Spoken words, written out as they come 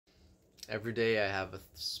Every day I have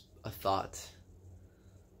a thought.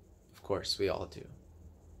 Of course, we all do.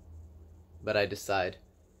 But I decide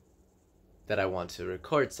that I want to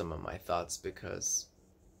record some of my thoughts because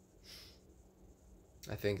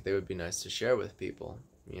I think they would be nice to share with people,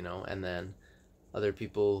 you know, and then other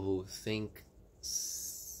people who think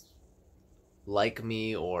like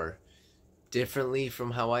me or differently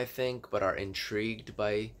from how I think but are intrigued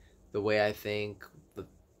by the way I think, the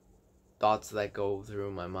thoughts that go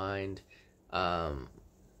through my mind,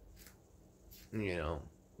 you know,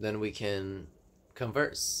 then we can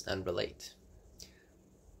converse and relate.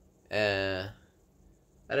 At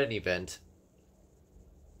an event,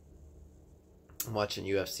 I'm watching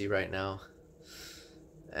UFC right now,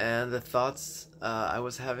 and the thoughts I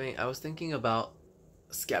was thinking about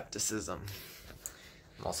skepticism.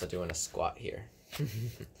 I'm also doing a squat here.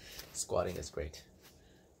 Squatting is great,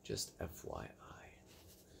 just FYI.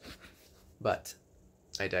 But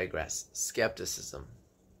I digress. Skepticism.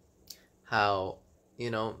 How, you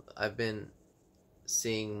know, I've been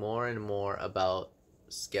seeing more and more about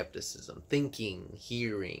skepticism, thinking,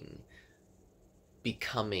 hearing,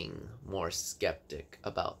 becoming more skeptic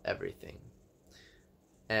about everything.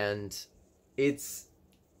 And it's,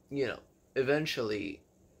 you know, eventually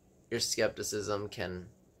your skepticism can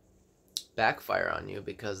backfire on you,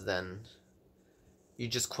 because then you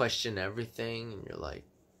just question everything and you're like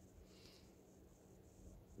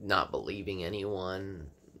not believing anyone.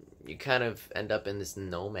 You kind of end up in this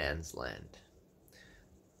no man's land.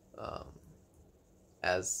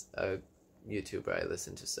 As a YouTuber I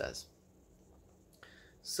listen to says.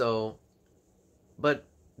 So, but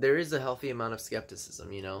there is a healthy amount of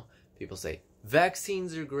skepticism, you know. People say,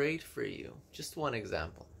 vaccines are great for you. Just one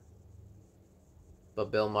example.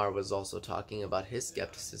 But Bill Maher was also talking about his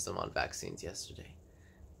skepticism on vaccines yesterday.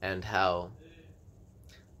 And how,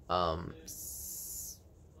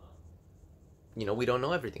 you know, we don't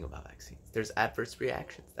know everything about vaccines. There's adverse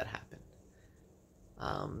reactions that happen.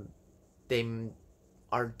 They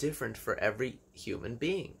are different for every human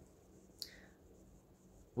being.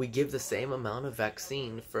 We give the same amount of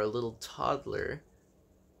vaccine for a little toddler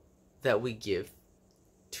that we give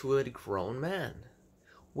to a grown man.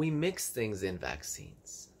 We mix things in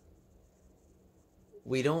vaccines.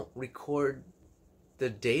 We don't record the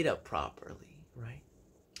data properly, right?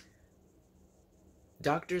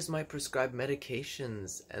 Doctors might prescribe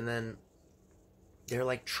medications and then they're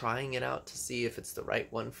like trying it out to see if it's the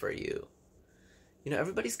right one for you. You know,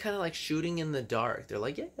 everybody's kind of like shooting in the dark. They're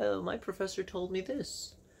like, yeah, my professor told me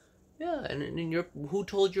this. Yeah, and who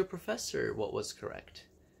told your professor what was correct?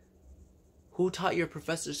 Who taught your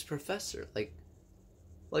professor's professor? Like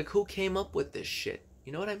who came up with this shit?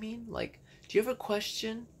 You know what I mean? Like, do you ever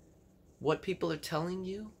question what people are telling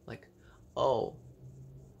you? Like, oh,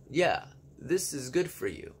 yeah, this is good for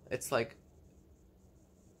you. It's like,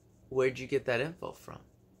 where'd you get that info from?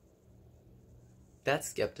 That's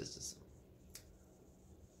skepticism.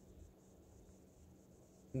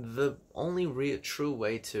 The only true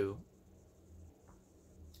way to,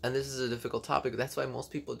 and this is a difficult topic, that's why most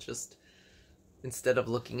people just, instead of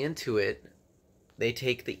looking into it, they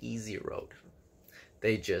take the easy road.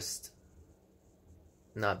 They just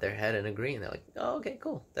nod their head and agree, and they're like, oh, okay,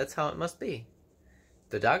 cool, that's how it must be.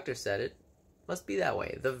 The doctor said it, must be that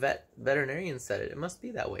way. The veterinarian said it must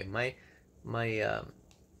be that way.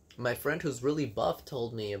 My friend who's really buff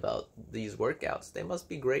told me about these workouts. They must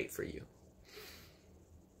be great for you.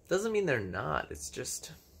 Doesn't mean they're not. It's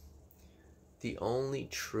just the only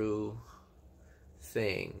true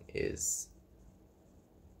thing is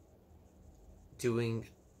doing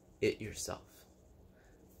it yourself.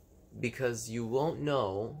 Because you won't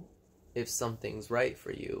know if something's right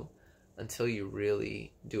for you until you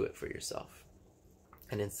really do it for yourself.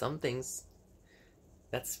 And in some things,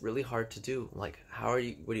 that's really hard to do. Like, what are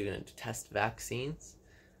you going to test vaccines?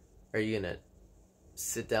 Are you going to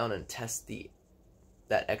sit down and test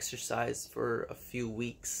that exercise for a few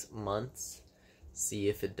weeks, months, see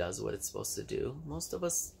if it does what it's supposed to do? Most of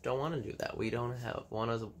us don't want to do that. We don't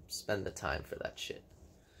want to spend the time for that shit.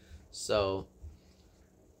 So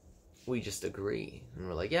we just agree, and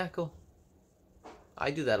we're like, yeah, cool.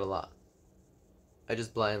 I do that a lot. I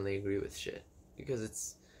just blindly agree with shit because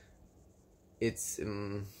it's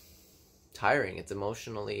tiring. It's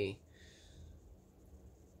emotionally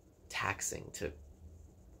taxing to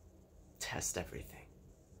test everything.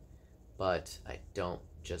 But I don't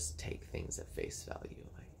just take things at face value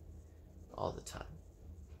all the time.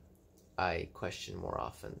 I question more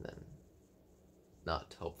often than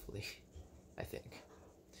not, hopefully, I think.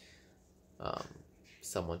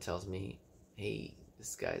 Someone tells me, hey,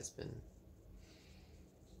 this guy's been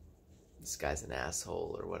this guy's an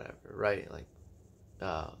asshole or whatever, right? Like,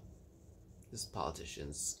 this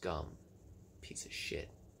politician's scum, piece of shit.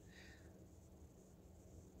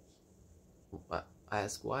 I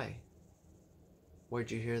ask why.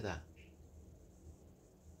 Where'd you hear that?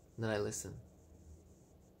 And then I listen.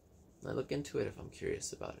 I look into it if I'm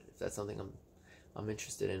curious about it. If that's something I'm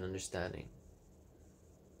interested in understanding,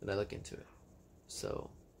 then I look into it. So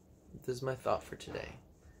this is my thought for today.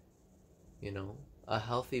 You know, a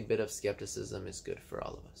healthy bit of skepticism is good for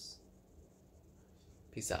all of us.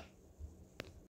 Peace out.